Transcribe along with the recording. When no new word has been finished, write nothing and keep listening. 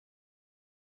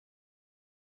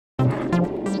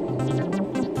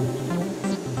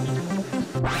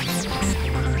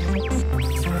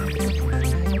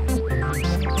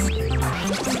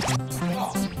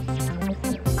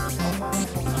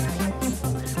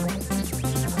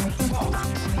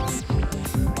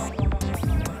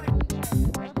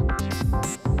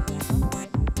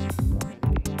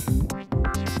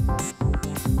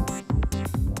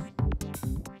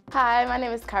Hi, my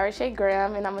name is Kyra Shea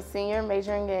Graham, and I'm a senior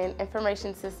majoring in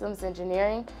Information Systems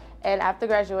Engineering. And after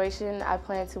graduation, I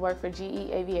plan to work for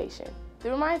GE Aviation.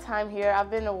 Through my time here,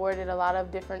 I've been awarded a lot of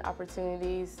different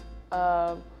opportunities,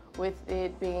 with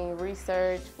it being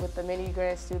research, with the mini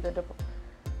grants to the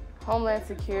Homeland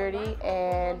Security,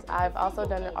 and I've also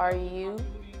done an REU.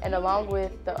 And along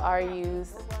with the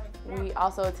REUs, we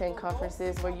also attend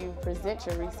conferences where you present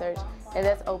your research, and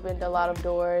that's opened a lot of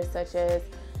doors, such as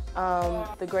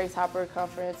the Grace Hopper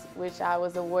Conference, which I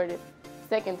was awarded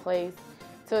second place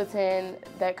to attend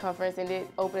that conference, and it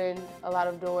opened a lot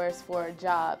of doors for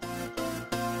jobs.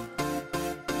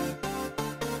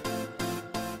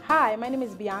 Hi, my name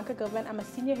is Bianca Goodman. I'm a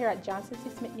senior here at Johnson C.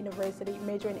 Smith University,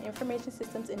 majoring in Information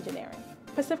Systems Engineering.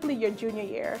 Specifically your junior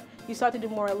year, you start to do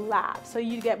more labs, so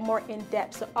you get more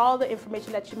in-depth. So all the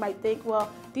information that you might think, well,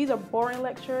 these are boring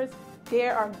lectures, they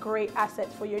are great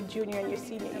assets for your junior and your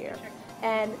senior year.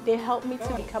 And they helped me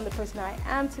to become the person I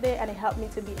am today, and it helped me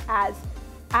to be as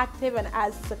active and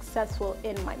as successful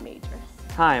in my major.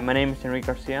 Hi, my name is Enrique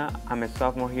Garcia. I'm a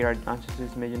sophomore here at Johnson C.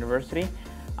 Smith University.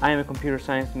 I am a computer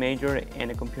science major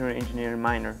and a computer engineering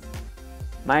minor.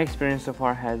 My experience so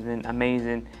far has been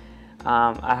amazing.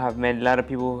 I have met a lot of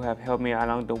people who have helped me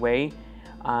along the way.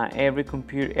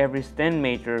 Every STEM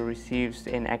major receives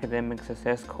an academic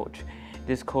success coach.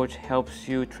 This coach helps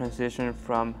you transition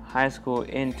from high school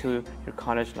into your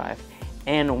college life.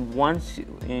 And once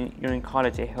you're in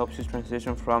college, it helps you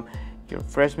transition from your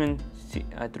freshman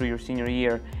through your senior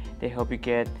year. They help you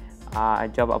get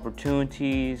job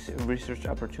opportunities, research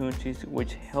opportunities,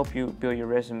 which help you build your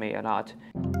resume a lot.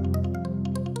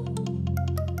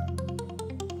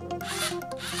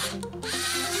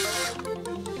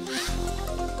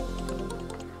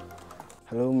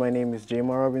 Hello, my name is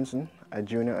Jamar Robinson, a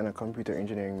junior and a computer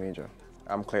engineering major.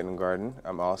 I'm Clayton Garden.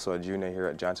 I'm also a junior here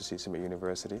at Johnson C. Smith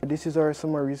University. This is our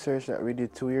summer research that we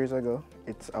did 2 years ago.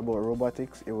 It's about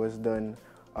robotics. It was done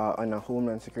on a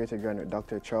Homeland Security grant with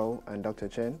Dr. Chow and Dr.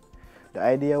 Chen. The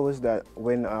idea was that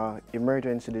when an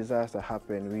emergency disaster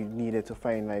happened, we needed to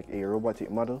find like a robotic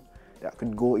model that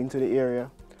could go into the area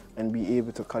and be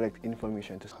able to collect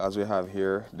information. As we have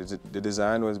here, the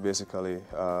design was basically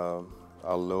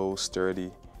a low,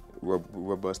 sturdy,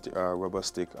 robust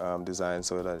design,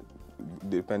 so that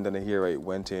depending on the area it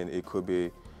went in, it could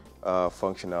be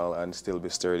functional and still be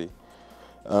sturdy.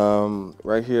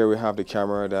 Right here we have the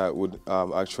camera that would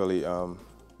actually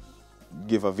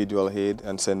give a visual aid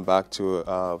and send back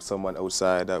to someone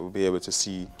outside that would be able to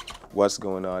see what's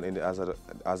going on in the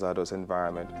hazardous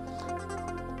environment.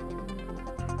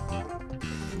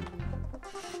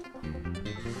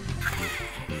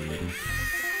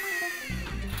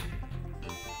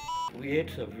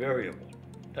 Creates a variable.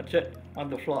 That's it, on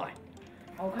the fly.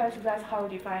 Okay, so that's how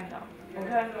we define them.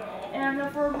 Okay,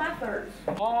 and for methods.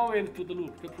 All into the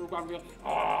loop. The program goes.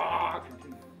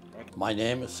 My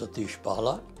name is Satish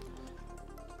Bala.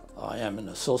 I am an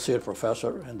associate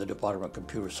professor in the Department of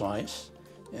Computer Science,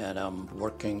 and I'm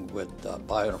working with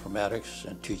bioinformatics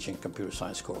and teaching computer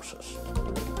science courses.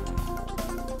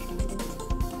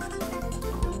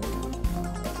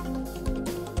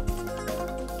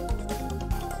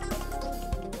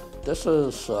 This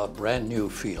is a brand new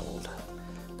field.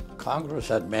 Congress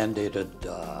had mandated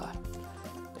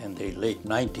in the late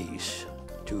 90s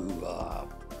to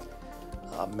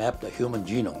map the human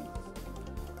genome,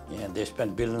 and they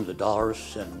spent billions of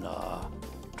dollars in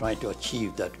trying to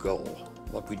achieve that goal.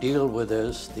 What we deal with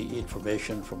is the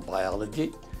information from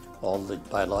biology, all the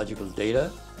biological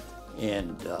data,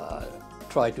 and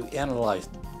try to analyze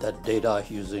that data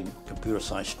using computer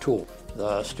science tools.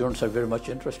 The students are very much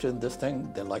interested in this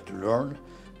thing. They like to learn,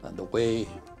 and the way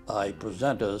I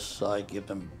present is I give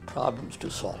them problems to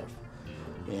solve,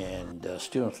 and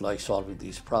students like solving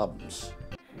these problems.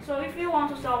 So if you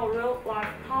want to solve a real-life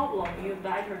problem, you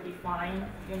better define,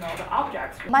 the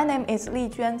objects. My name is Li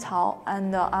Juan Cao,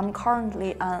 and I'm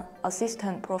currently an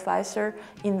assistant professor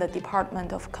in the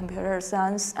Department of Computer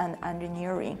Science and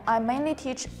Engineering. I mainly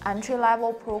teach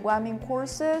entry-level programming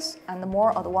courses and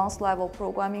more advanced level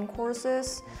programming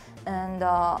courses, and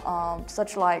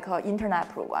such like internet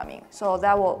programming. So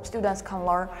that students can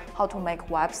learn how to make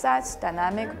websites,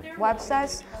 dynamic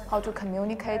websites, how to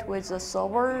communicate with the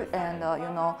server, and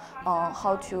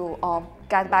how to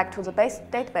get back to the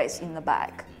database in the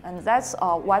back. And that's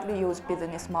what we use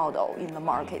business model in the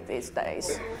market these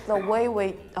days. The way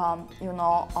we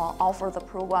offer the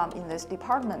program in this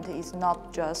department is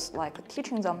not just like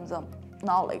teaching them the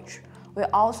knowledge. We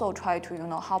also try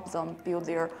to help them build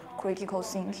their critical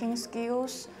thinking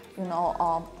skills.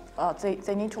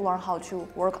 They need to learn how to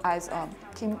work as a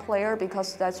team player,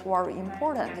 because that's very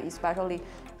important, especially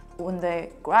when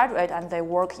they graduate and they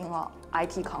work in an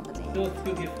IT company. Those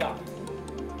studio stuff.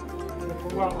 The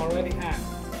program already has.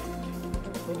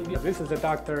 This is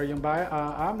Dr. Yingbai.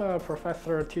 I'm a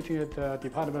professor teaching at the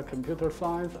Department of Computer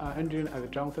Science and Engineering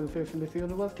at Johnson C. Smith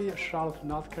University, Charlotte,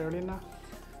 North Carolina.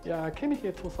 Yeah, I came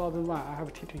here in 2001. I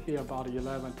have teaching here about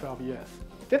 11, 12 years.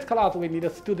 This class, we need a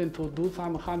student to do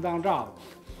some hands-on job.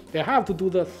 They have to do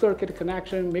the circuit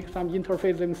connection, make some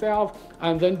interface themselves,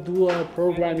 and then do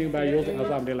programming by using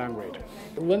assembly language.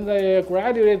 When they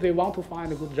graduate, they want to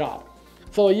find a good job.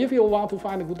 So if you want to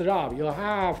find a good job, you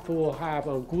have to have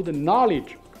a good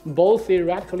knowledge, both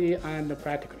theoretically and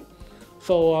practically.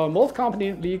 So most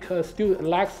companies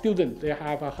like students, they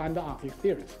have a hands-on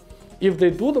experience. If they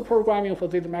do the programming for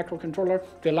this microcontroller,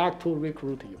 they like to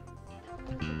recruit you.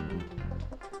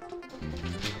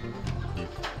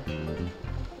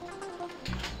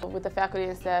 With the faculty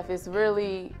and staff, it's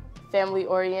really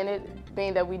family-oriented.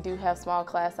 Being that we do have small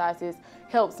class sizes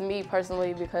helps me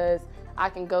personally because I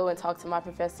can go and talk to my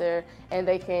professor and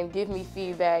they can give me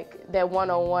feedback, that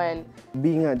one-on-one.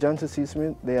 Being at Johnson C.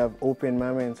 Smith, they have opened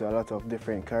my mind to a lot of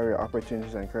different career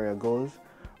opportunities and career goals.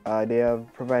 They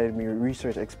have provided me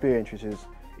research experience, which is,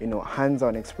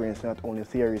 hands-on experience, not only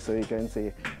theory, so you can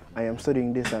say, I am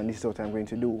studying this and this is what I'm going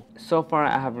to do. So far,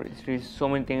 I have experienced so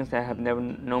many things that I have never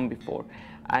known before.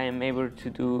 I am able to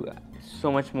do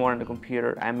so much more on the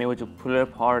computer. I'm able to pull it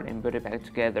apart and put it back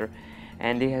together.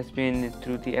 And it has been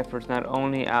through the efforts not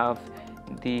only of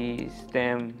the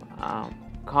STEM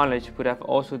college, but of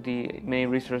also the many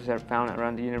resources that are found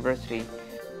around the university.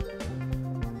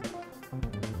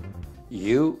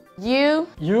 You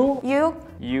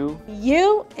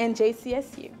and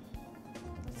JCSU.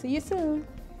 See you soon.